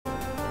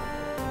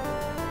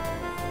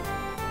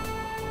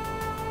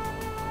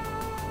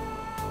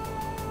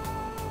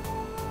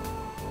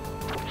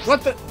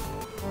What the?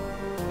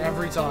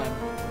 Every time.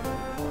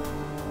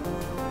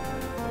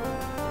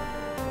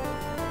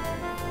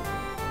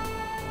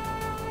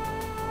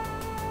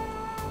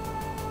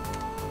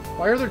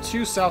 Why are there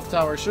two south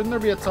towers? Shouldn't there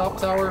be a top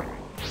tower?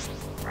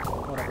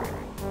 Whatever.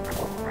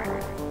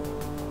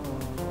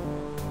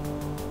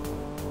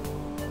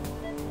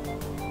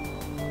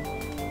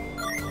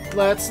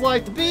 Let's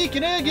light the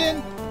beacon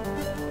again!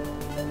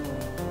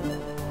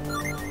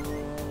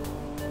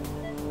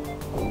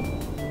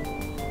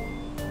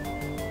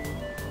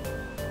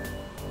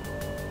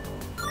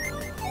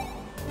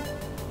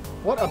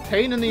 What a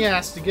pain in the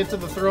ass to get to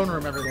the throne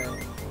room every day.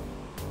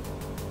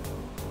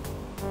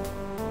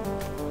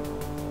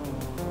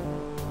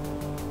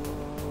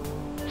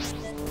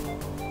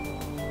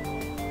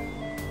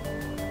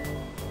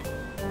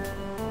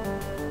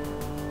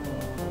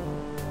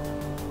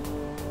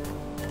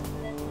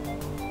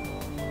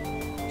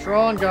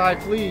 Tron guy,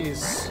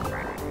 please.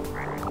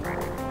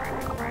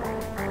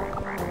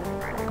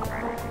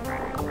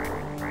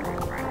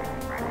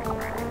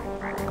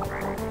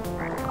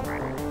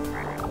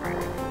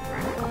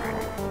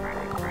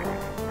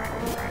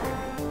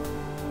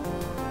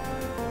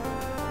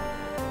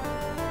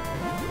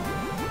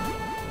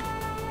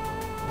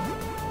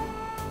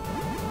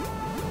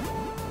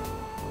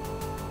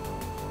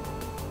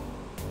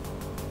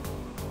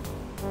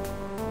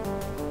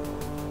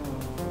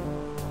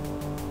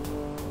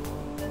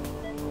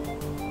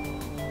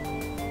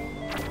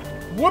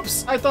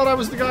 Whoops! I thought I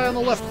was the guy on the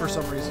left for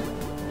some reason.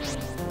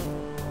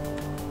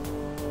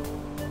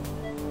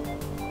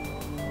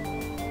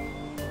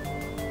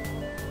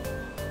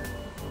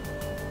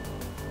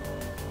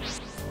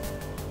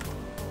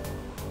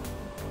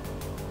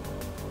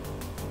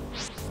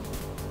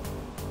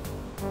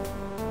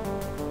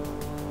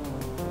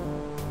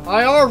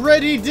 I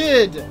already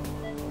did!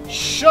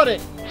 Shut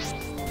it!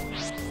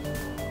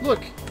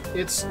 Look,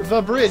 it's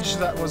the bridge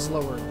that was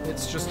lowered.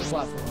 It's just a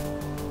platform.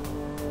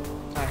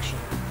 Actually.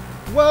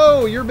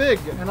 Whoa, you're big,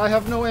 and I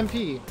have no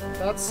MP.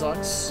 That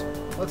sucks.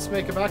 Let's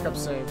make a backup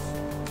save.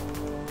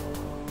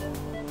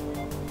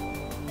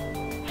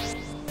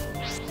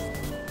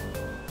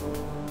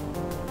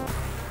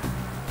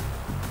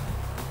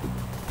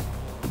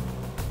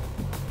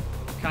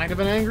 Kind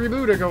of an angry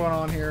Buddha going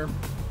on here.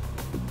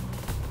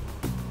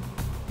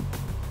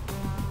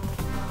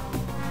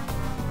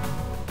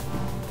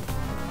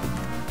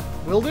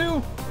 Will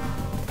do.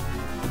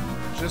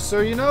 Just so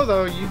you know,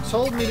 though, you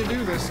told me to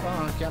do this. Oh,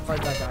 I can't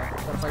fight that guy.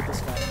 Gotta fight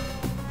this guy.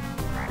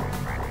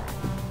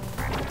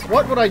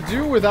 What would I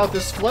do without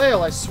this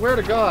flail? I swear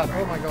to God.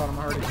 Oh my God, I'm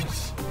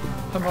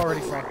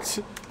already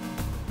fucked.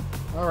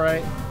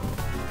 Alright.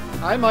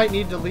 I might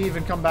need to leave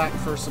and come back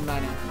for some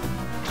mana.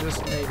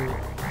 Just maybe.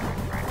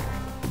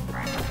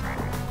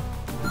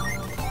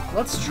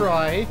 Let's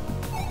try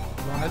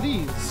one of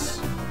these.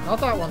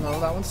 Not that one, though.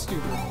 That one's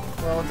stupid.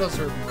 Well, it does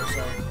hurt more,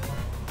 so...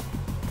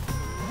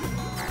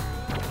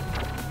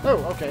 Oh,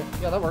 okay.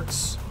 Yeah, that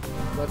works.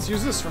 Let's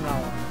use this from now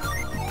on.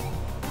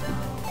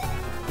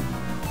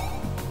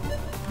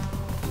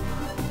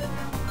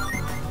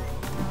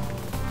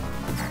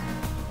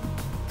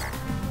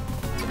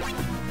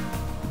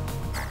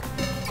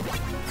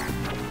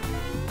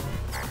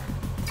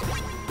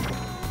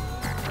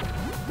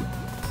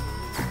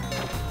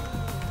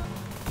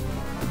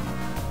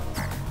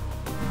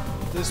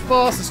 This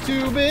boss is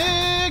too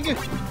big!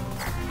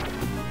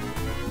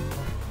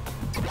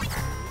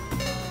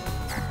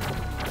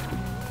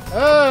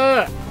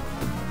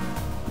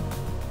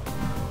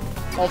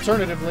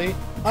 Alternatively,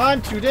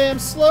 I'm too damn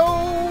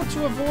slow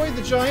to avoid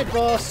the giant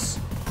boss.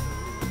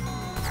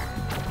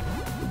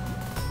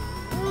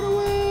 Run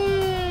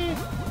away!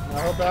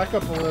 Now he'll back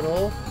up a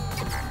little.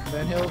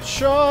 Then he'll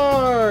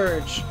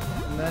charge.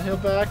 And then he'll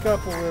back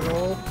up a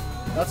little.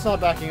 That's not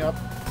backing up.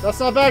 That's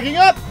not backing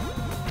up!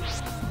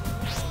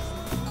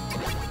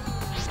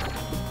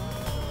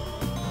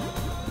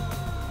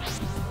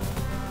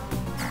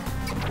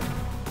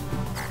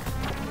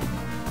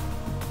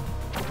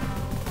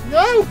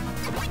 No!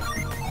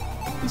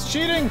 He's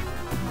cheating!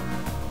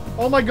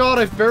 Oh my God,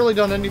 I've barely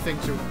done anything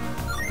to him.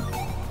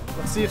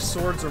 Let's see if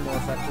swords are more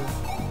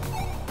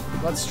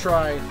effective. Let's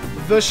try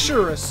the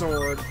Shura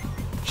sword.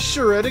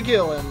 Shura to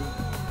kill him.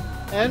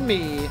 And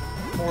me,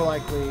 more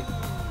likely.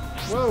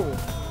 Whoa.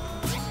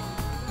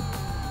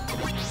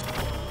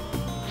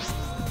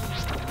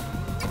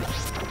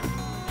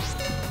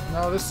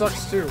 No, this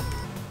sucks too.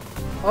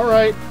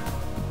 Alright.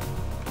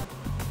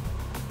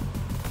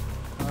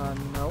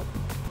 No.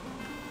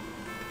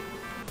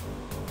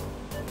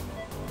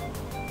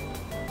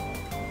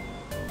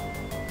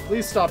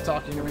 Please stop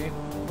talking to me.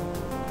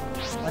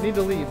 I need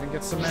to leave and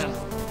get some mana.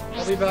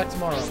 I'll be back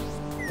tomorrow.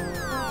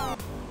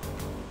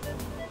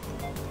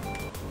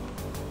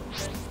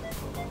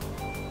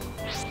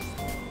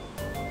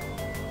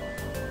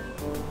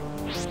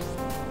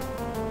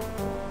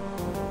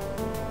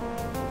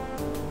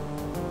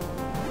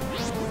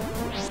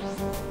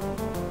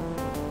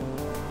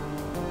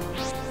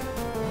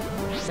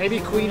 Maybe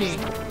Queenie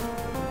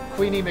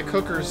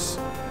McHookers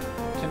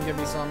can give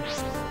me some.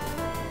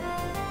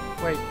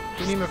 Wait.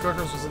 Queenie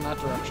McCookers was in that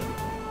direction.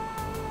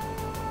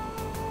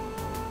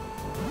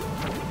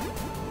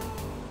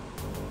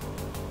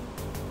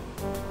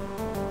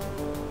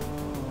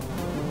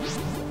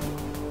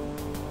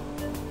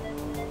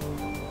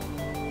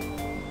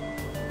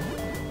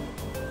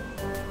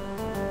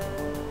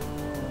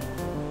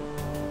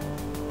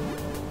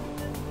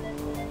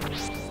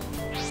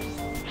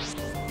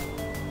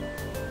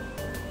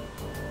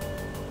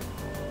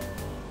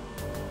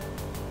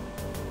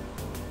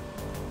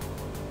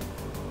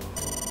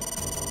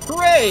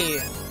 Hooray!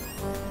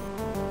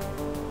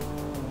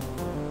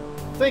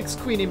 Thanks,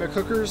 Queenie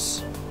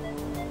McCookers.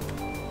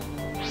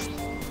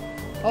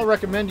 I'll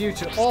recommend you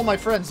to all my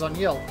friends on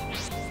Yelp.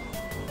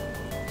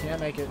 Can't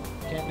make it.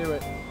 Can't do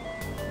it.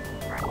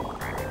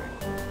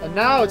 And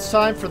now it's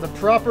time for the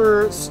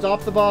proper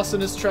stop the boss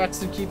in his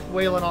tracks and keep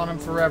wailing on him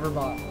forever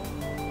bot.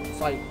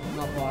 Fight,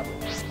 not bot.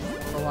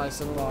 Oh, I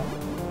said bot.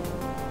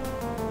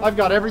 I've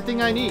got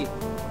everything I need.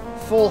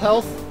 Full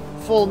health,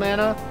 full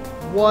mana,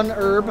 1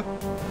 herb.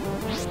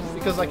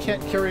 Because I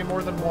can't carry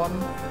more than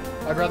 1.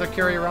 I'd rather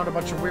carry around a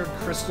bunch of weird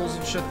crystals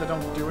and shit that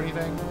don't do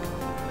anything.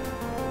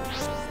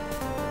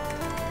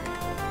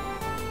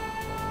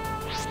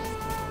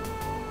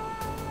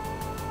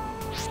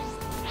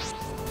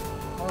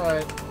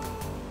 Alright.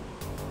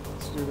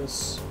 Let's do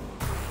this.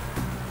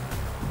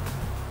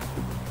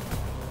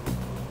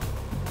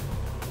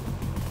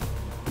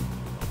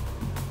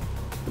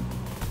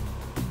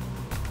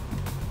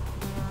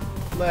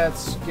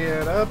 Let's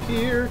get up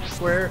here,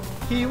 where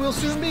he will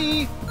soon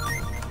be.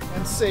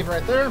 And save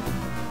right there.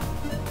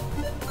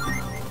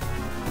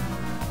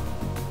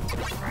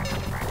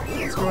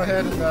 Let's go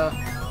ahead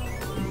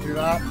and do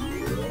that.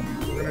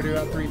 We're going to do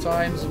that 3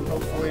 times and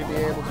hopefully be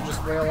able to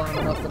just wail on him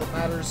enough that it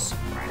matters.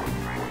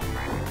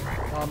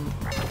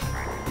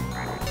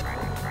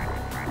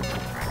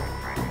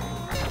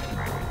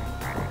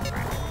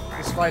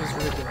 This fight is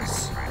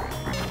ridiculous.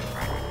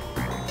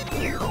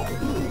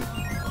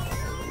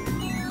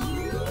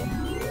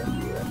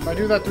 If I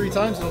do that 3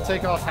 times, it'll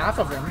take off half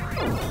of him.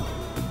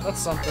 That's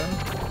something.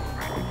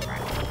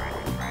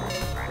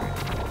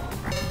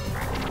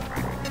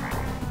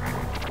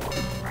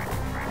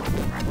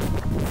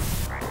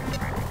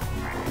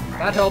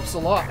 That helps a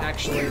lot,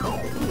 actually.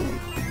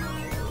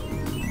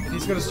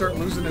 He's gonna start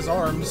losing his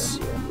arms.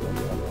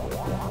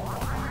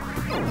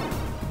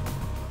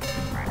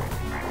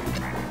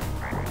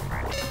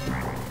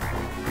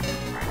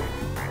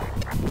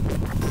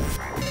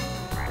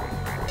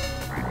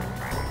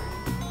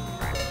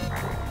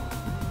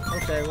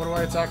 Okay, what do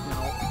I attack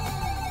now?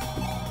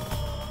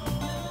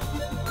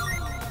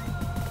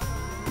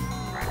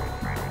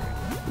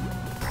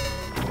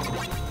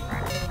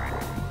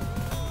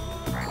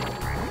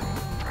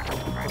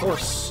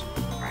 Horse.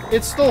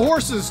 It's the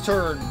horse's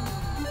turn!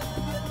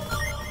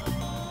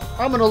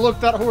 I'm gonna look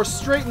that horse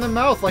straight in the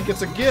mouth like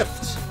it's a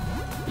gift.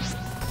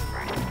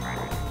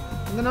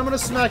 And then I'm gonna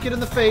smack it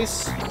in the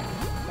face.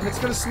 And it's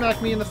gonna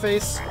smack me in the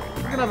face.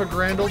 We're gonna have a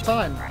grand old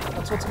time.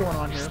 That's what's going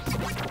on here.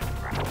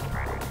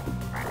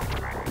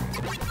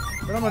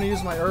 But I'm gonna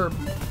use my herb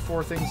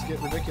before things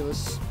get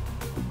ridiculous.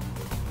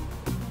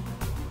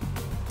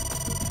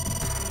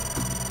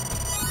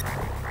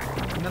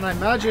 And then I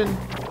imagine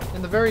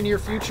in the very near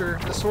future,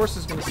 this horse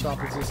is gonna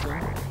stop existing.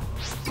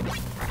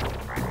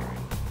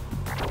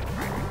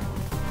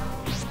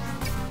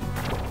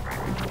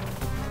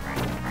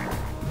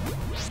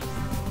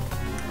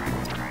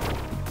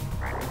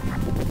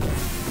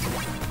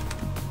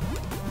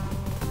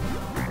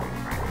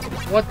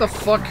 What the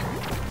fuck?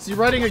 Is he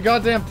riding a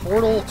goddamn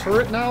portal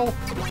turret now?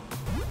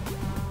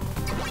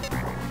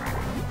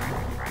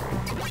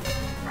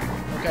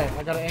 Okay,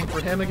 I gotta aim for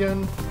him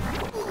again.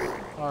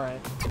 Alright.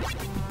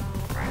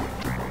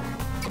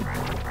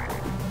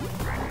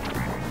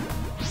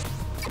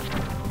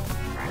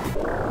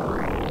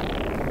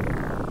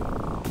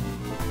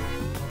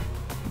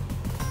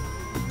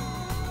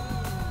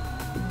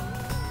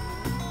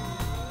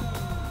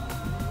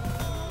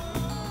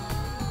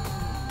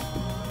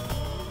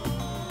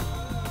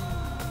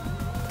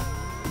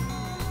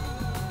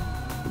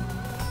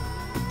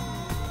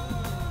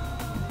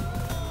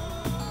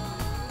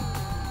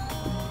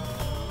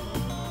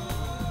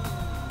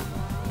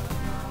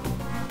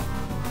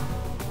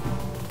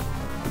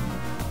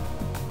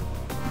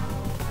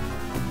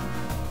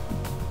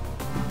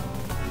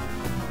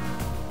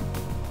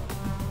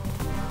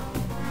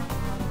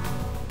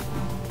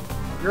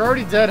 You're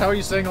already dead, how are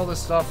you saying all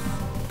this stuff?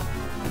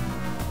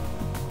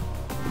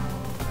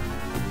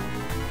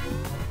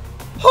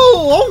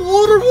 Oh, I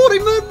wonder what he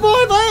meant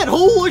by that!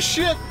 Holy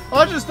shit!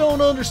 I just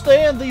don't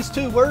understand these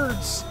 2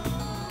 words.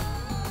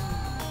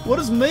 What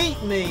does meat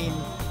mean?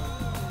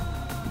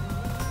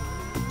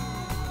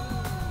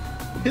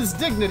 His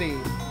dignity.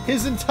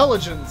 His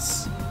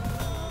intelligence.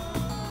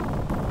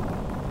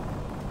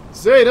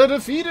 Zeta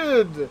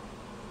defeated!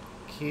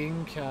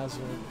 King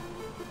Kazard.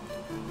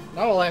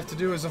 Now all I have to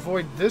do is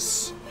avoid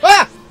this.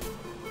 Ah!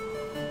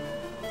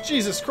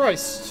 Jesus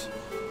Christ.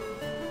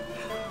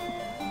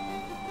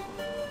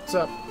 What's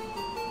up?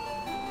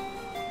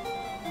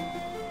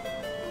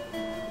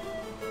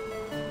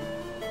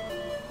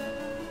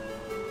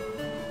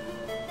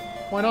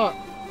 Why not?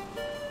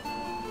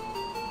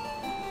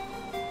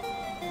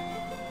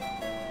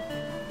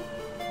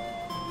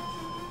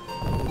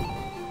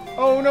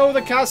 Oh no,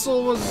 the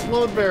castle was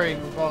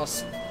load-bearing.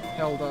 Boss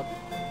held up.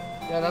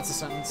 Yeah, that's a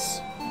sentence.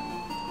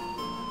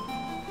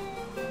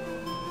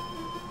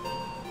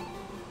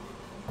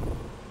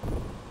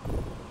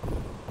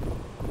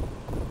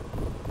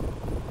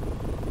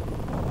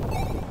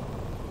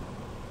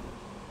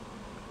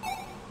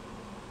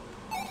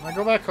 Can I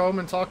go back home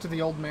and talk to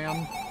the old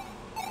man?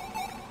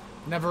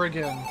 Never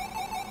again.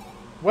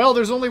 Well,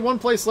 there's only one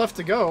place left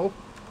to go.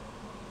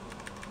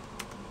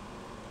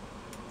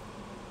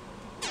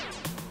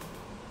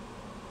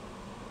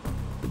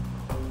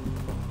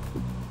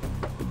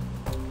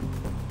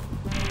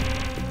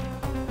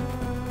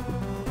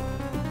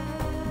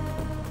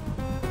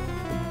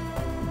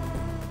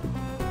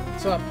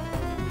 What's up?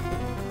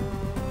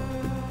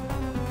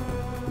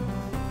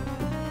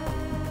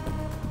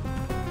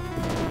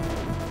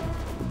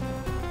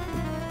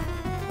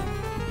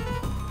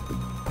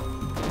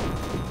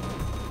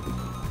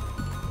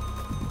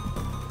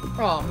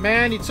 Oh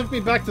man, he took me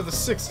back to the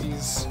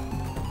 60s.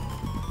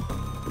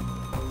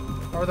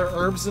 Are there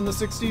herbs in the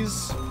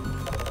 60s?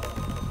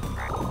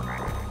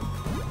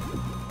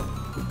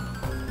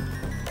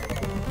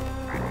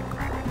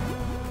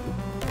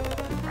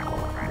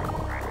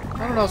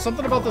 I don't know,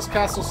 something about this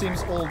castle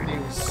seems old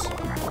news.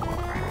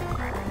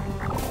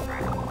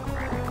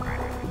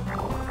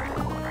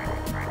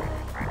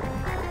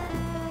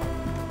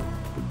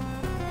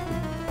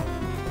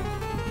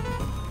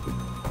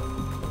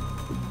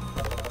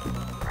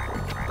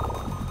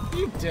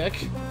 You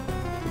dick.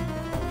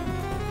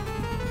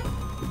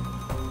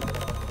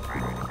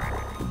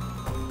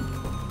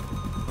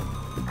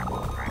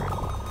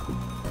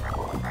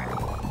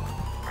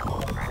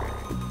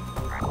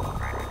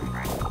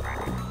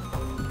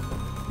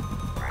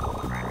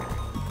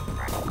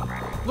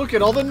 Look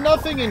at all the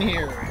nothing in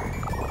here!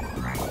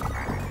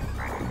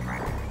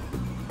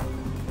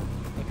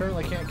 I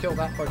apparently can't kill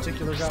that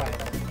particular guy.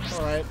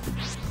 Alright.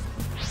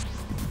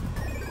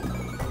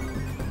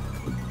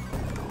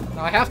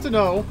 Now I have to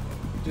know,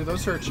 do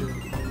those hurt you?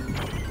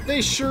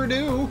 They sure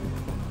do!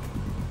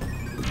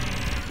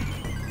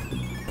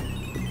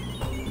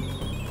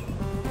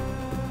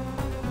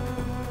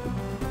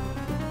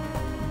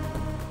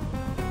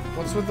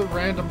 What's with the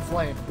random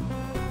flame?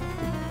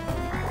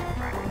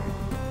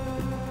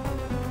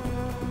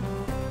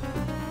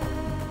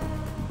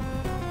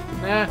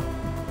 Nah.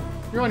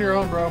 You're on your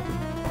own, bro.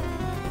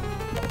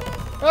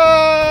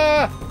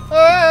 Ah!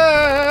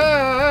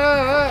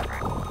 Ah!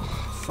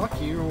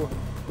 Fuck you.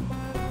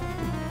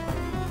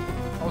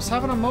 I was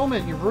having a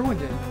moment. You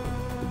ruined it.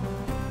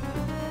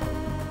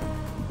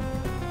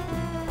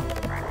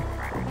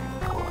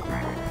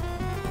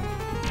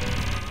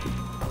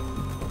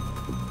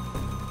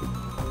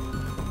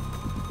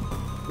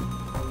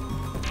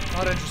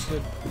 Not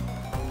interested.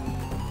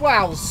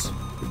 Wows!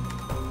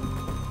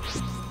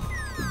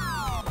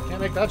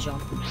 Can't make that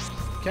jump.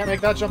 Can't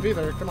make that jump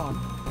either. Come on.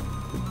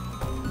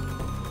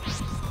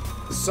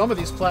 Some of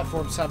these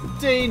platforms have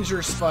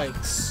danger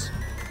spikes.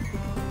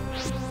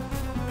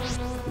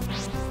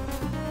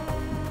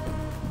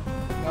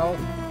 No,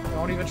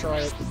 don't even try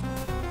it.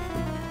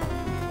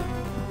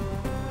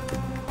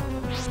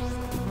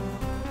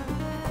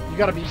 You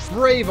gotta be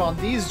brave on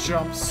these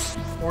jumps,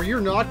 or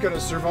you're not gonna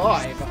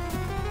survive.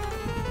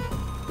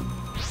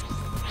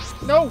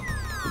 No!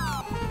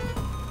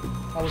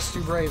 I was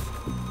too brave.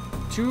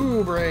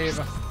 Too brave.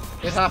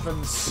 It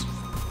happens.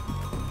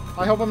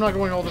 I hope I'm not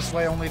going all this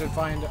way only to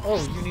find... Oh,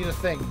 you need a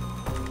thing.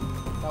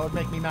 That would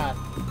make me mad.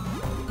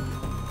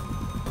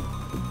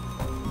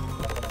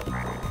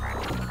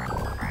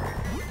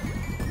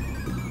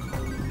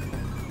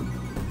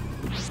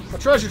 A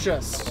treasure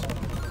chest.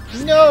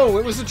 No,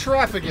 it was a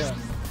trap again.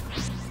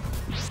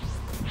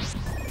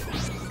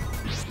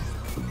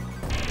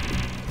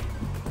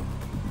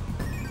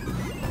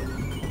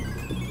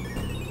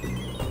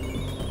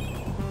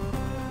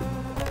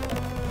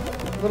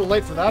 A little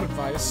late for that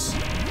advice.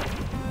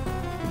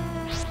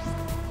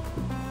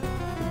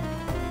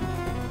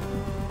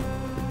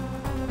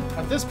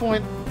 At this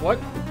point, what?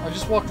 I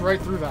just walked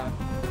right through that.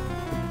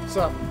 What's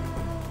up?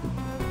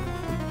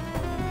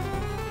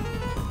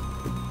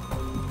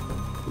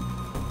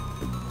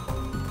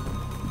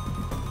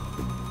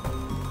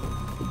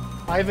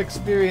 I've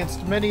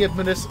experienced many of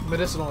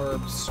medicinal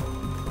herbs.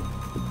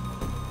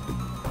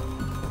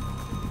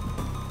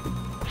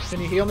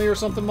 Can you heal me or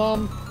something,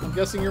 Mom? I'm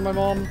guessing you're my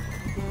mom.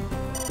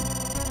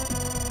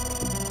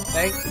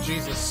 Thank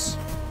Jesus.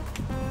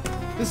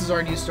 This is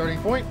our new starting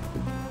point.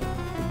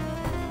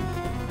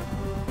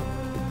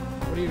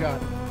 What do you got?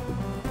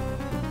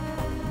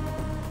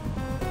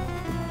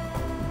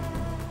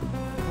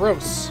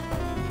 Gross.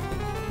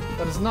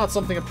 That is not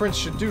something a prince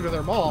should do to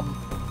their mom.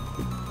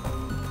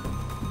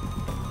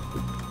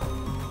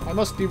 I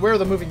must beware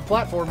the moving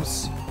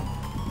platforms.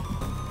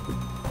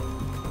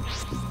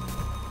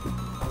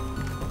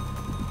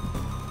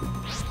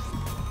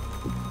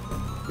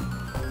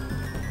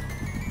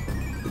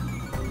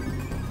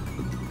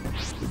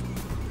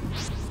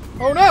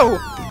 Oh no!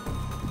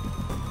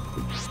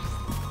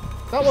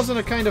 That wasn't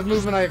a kind of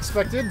movement I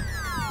expected.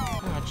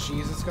 Ah,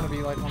 jeez, it's gonna be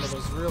like one of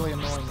those really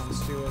annoying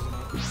ones too, isn't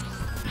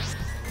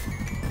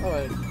it?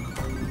 Alright.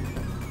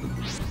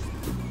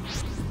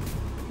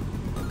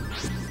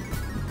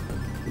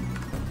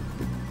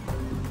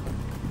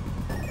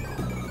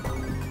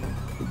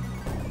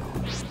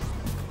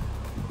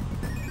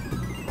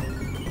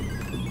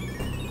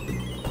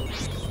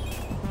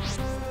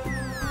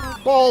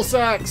 Ball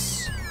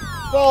sacks!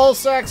 Ball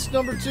sacks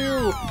number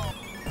 2!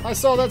 I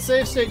saw that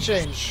save state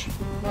change.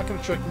 Not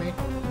gonna trick me.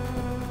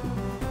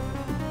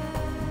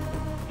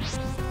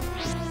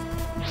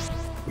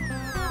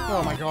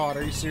 Oh my god,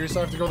 are you serious?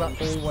 I have to go that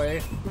whole way?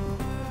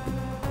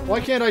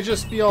 Why can't I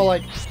just be all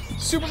like,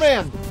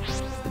 Superman!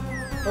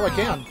 Oh, I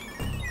can.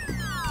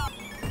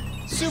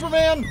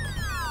 Superman!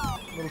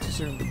 A little too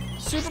soon.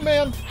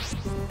 Superman!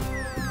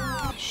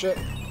 Shit.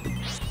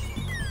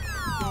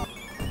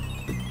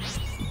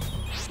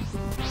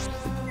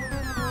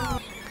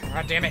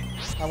 God damn it.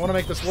 I want to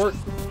make this work.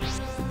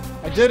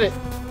 I did it.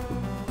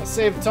 I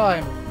saved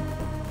time.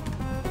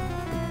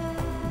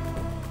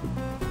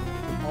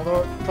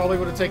 Although it probably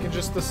would have taken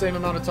just the same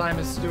amount of time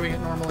as doing it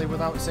normally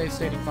without save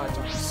stating 5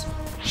 times.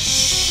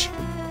 Shh!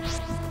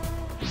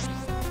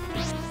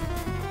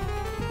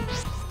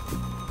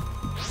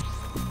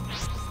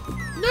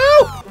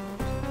 No!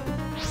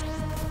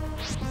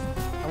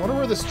 I wonder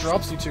where this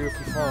drops you to if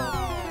you fall.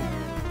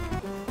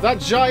 That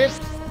giant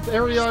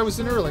area I was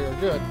in earlier.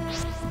 Good.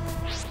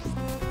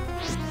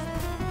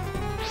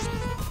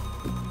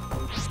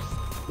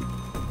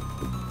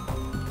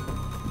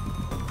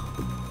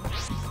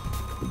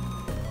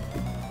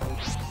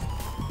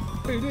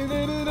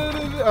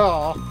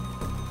 Oh.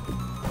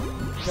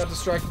 Got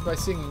distracted by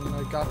singing and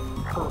I got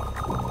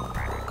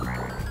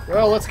hurt.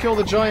 Well, let's kill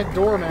the giant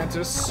door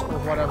mantis, or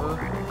whatever.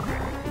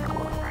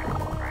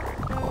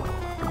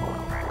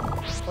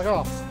 Fuck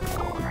off.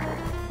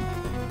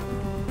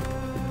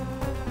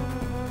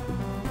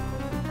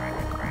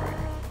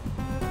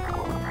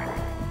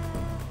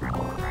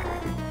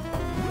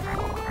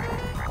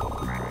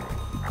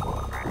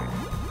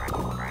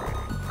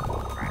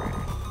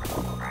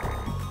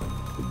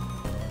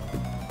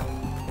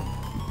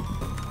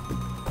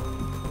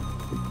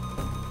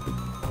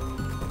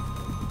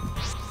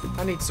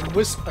 I need some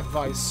wisp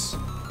advice.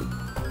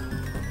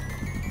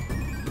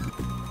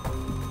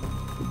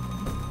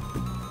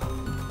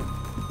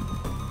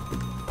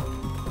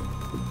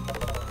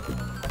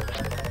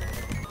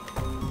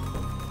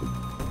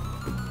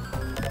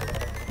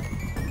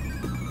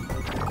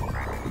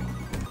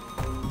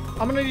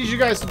 I'm gonna need you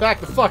guys to back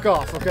the fuck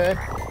off, okay?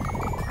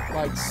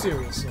 Like,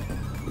 seriously.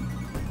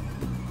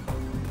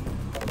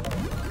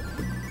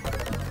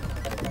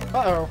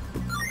 Uh-oh.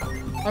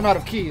 I'm out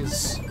of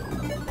keys.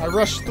 I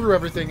rushed through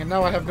everything, and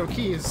now I have no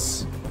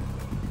keys.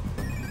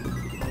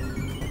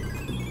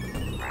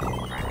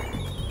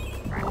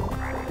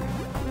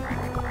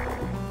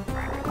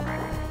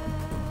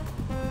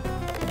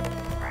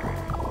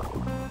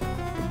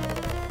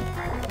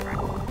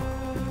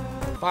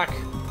 Fuck.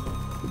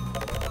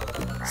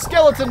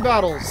 Skeleton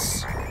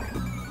battles!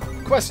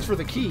 Quest for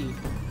the key.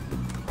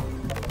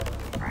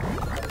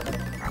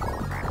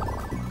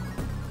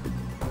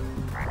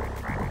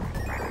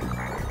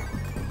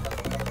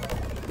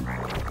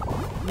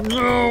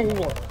 No!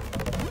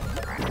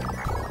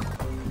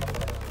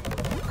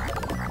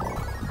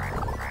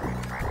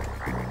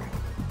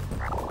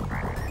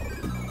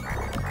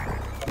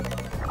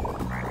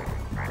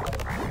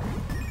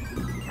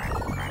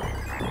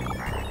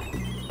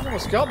 You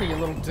almost got me, you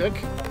little dick.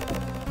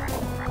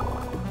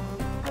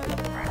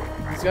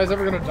 These guys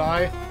ever gonna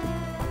die?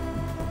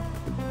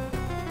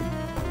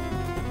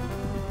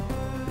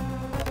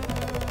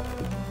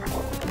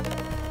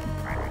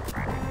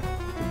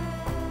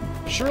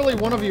 Surely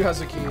one of you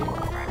has a key.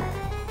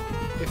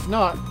 If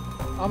not,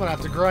 I'm gonna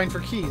have to grind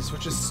for keys,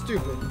 which is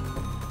stupid.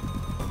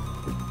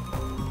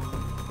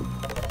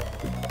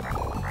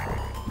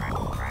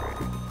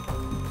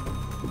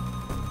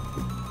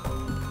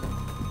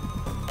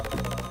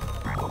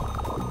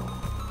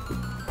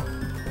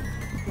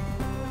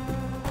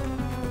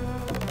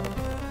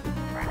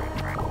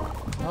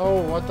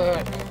 Oh, what the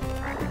heck?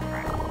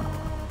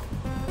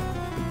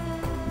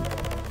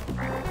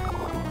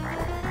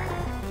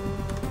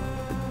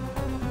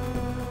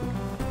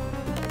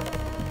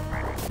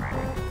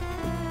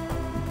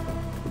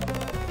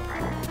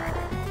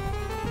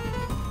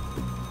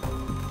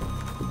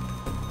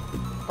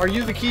 Are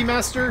you the key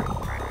master?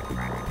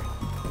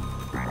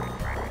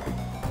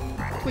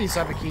 Please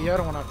have a key. I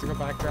don't want to have to go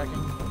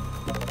backtracking.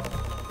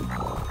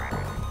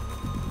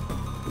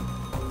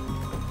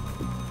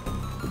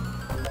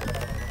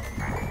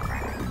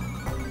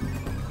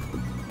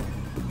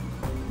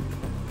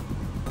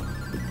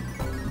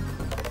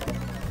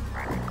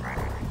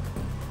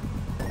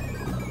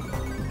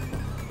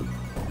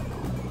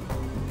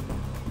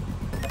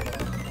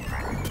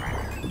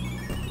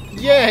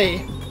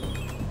 Yay!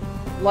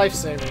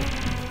 Lifesaver.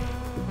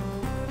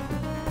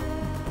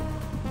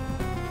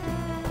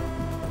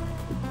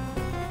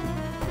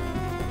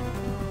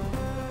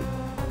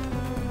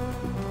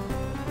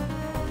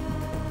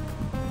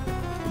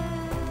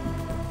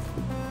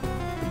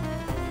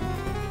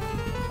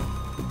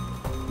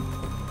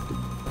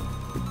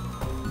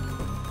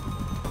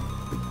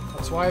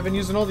 That's why I've been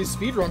using all these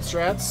speedrun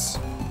strats.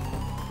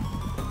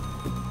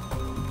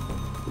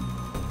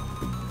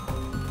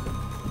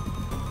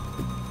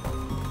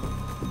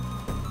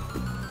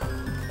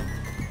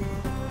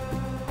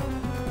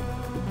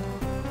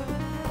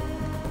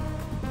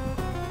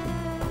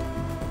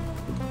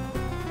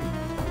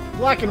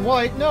 Black and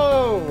white,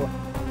 no!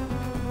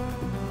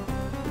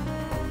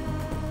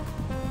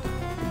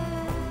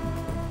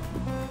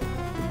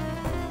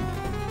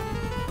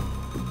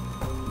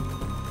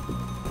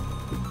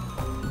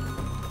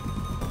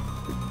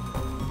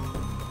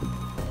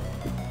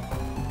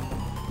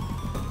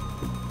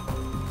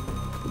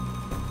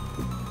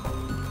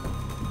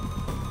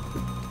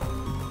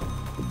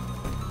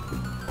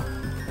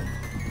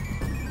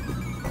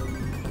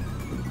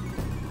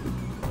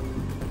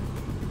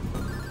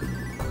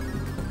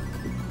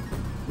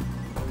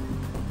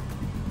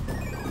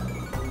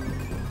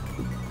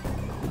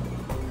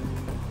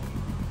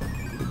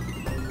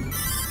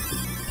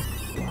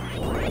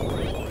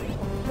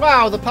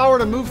 Wow, the power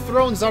to move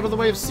thrones out of the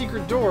way of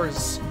secret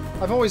doors.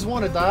 I've always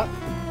wanted that.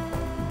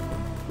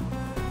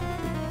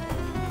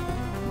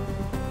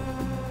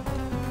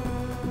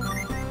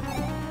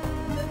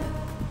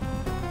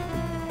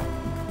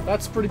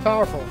 That's pretty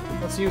powerful.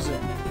 Let's use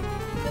it.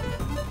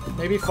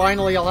 Maybe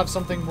finally I'll have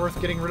something worth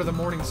getting rid of the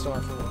Morning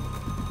Star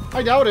for.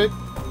 I doubt it,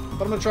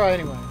 but I'm gonna try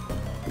anyway.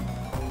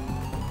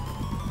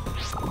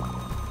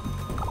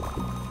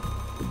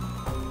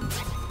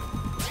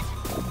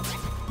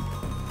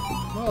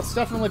 Well, it's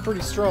definitely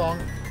pretty strong.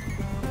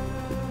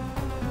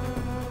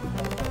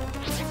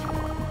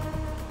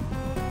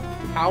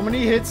 How many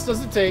hits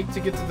does it take to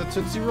get to the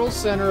Tootsie Roll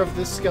center of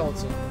this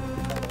skeleton?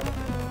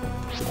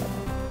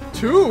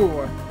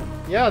 2!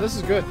 Yeah, this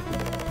is good.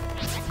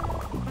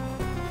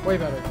 Way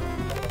better.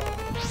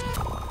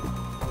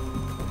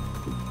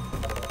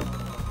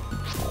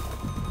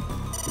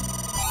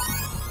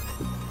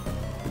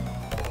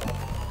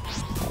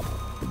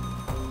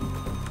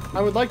 I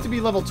would like to be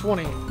level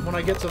 20 when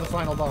I get to the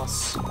final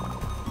boss.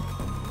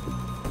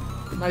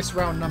 Nice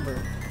round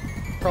number.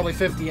 Probably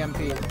 50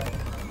 MP.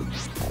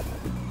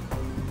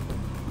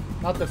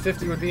 Not that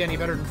 50 would be any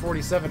better than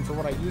 47 for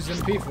what I use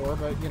MP for,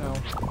 but, you know.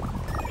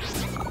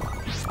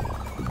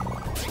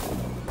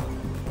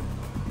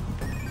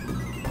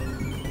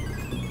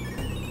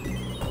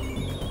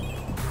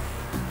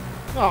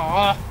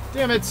 Aw,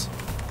 damn it!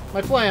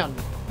 My plan.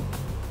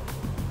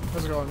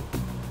 How's it going?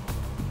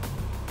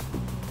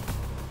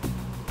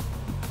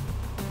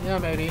 Yeah,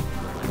 maybe.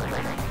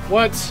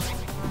 What?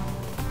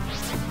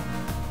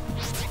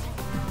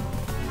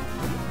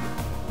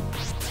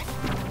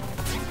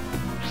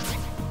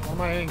 What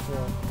am I aiming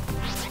for?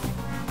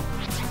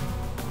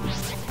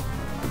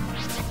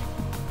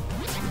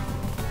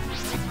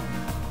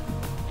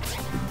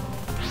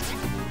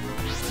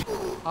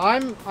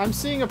 I'm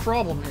seeing a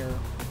problem here.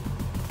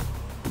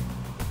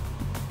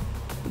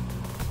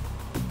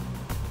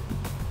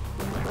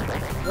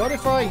 What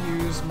if I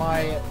use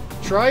my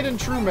tried and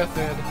true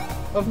method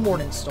of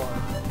Morning Star?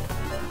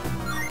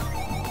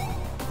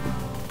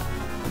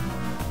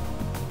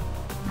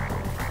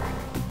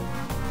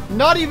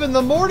 Not even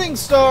the Morning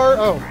Star!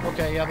 Oh,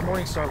 okay, yeah, the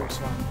Morning Star looks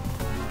fine.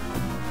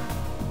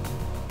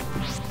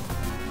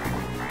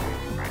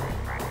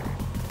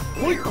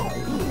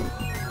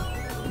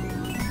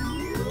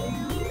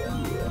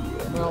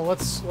 Well,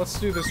 let's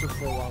do this with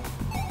full love.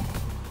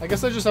 I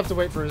guess I just have to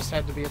wait for his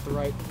head to be at the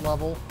right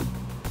level.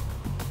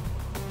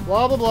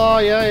 Blah blah blah,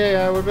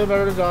 yeah, it would've been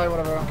better to die,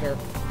 whatever, I don't care.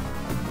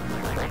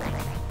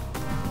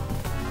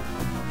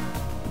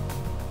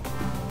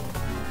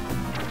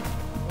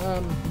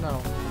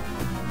 No.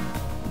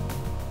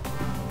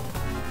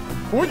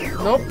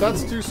 Nope,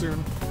 that's too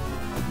soon.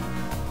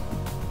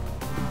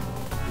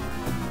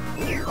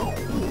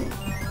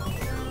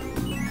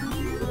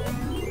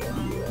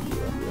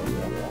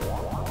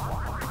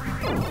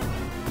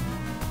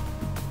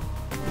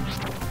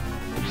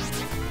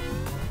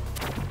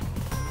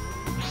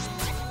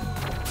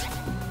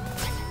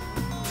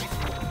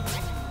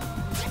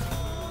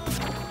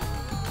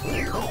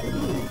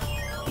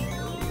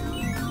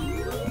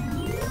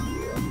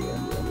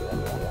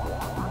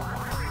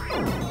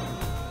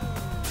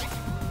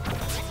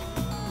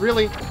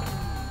 Really?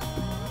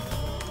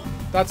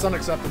 That's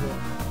unacceptable.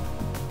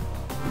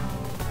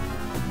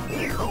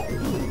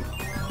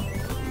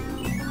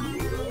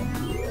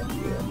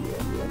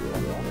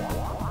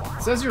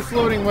 It says you're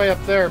floating way up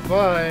there,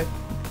 but...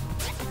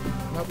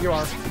 Nope, you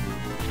are.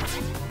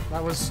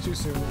 That was too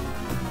soon.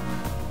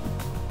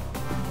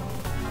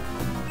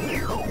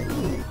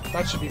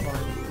 That should be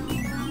fine.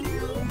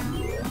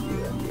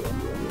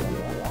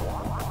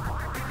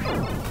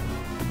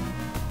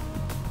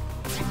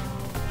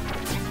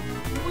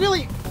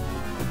 Really?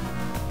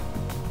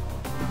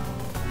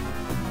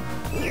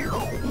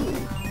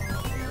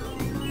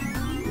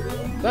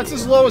 That's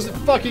as low as it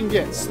fucking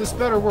gets. This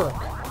better work.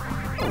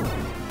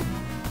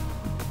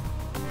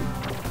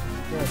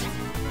 Good.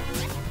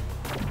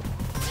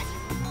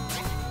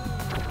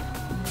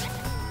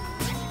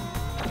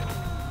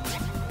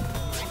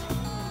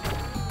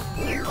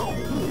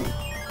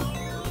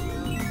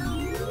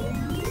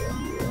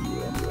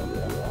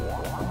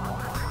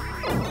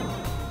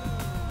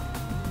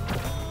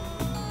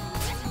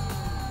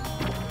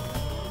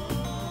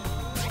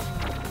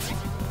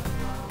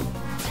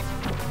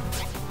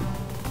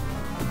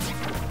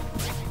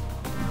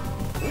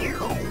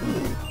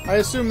 I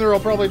assume there will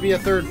probably be a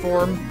third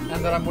form,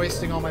 and that I'm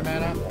wasting all my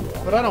mana.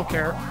 But I don't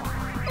care.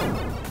 I'm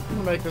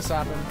gonna make this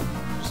happen.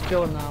 Just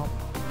kill him now.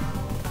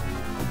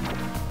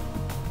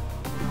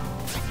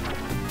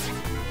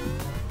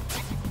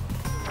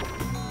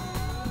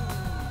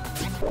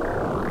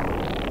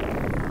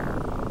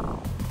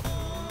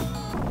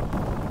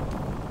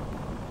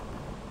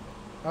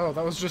 Oh,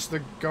 that was just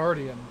the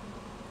Guardian.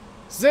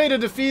 Zeta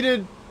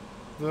defeated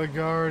the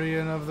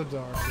Guardian of the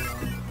Dark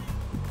One.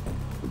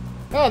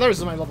 Oh,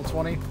 there's my level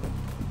 20.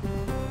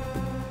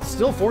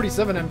 Still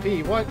 47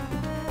 MP. What?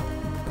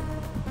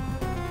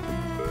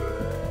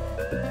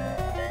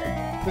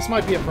 This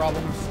might be a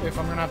problem if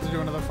I'm gonna have to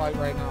do another fight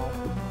right now.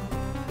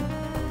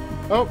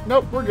 Oh,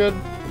 nope, we're good.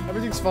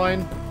 Everything's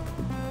fine.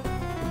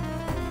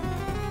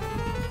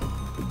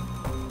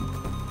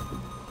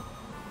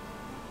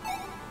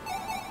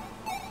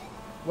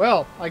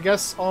 Well, I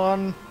guess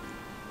I'm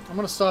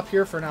gonna stop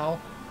here for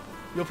now.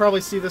 You'll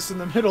probably see this in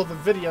the middle of the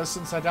video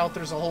since I doubt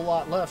there's a whole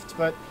lot left,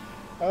 but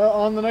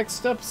on the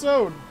next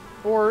episode,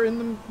 or in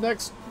the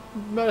next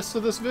rest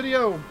of this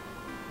video,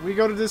 we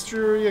go to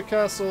Dysteria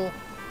Castle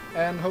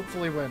and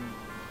hopefully win.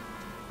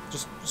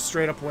 Just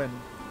straight up win.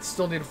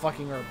 Still need a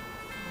fucking herb.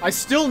 I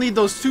still need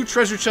those 2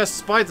 treasure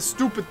chests by the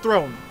stupid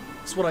throne.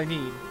 That's what I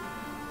need.